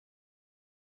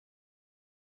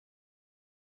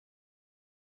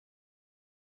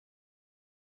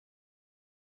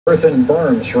Earthen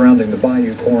berm surrounding the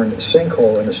Bayou Corn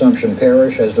sinkhole in Assumption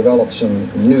Parish has developed some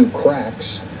new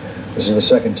cracks. This is the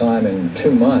second time in 2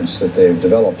 months that they've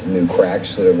developed new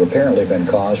cracks that have apparently been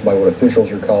caused by what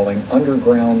officials are calling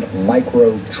underground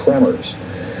micro-tremors.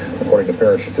 According to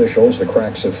parish officials, the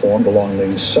cracks have formed along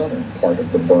the southern part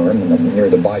of the berm near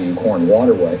the Bayou Corn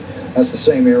waterway. That's the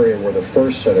same area where the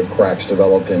first set of cracks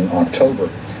developed in October.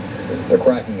 The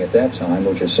cracking at that time,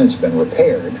 which has since been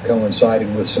repaired,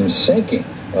 coincided with some sinking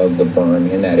of the berm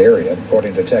in that area.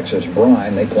 According to Texas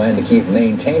Brine, they plan to keep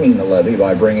maintaining the levee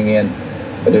by bringing in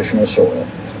additional soil.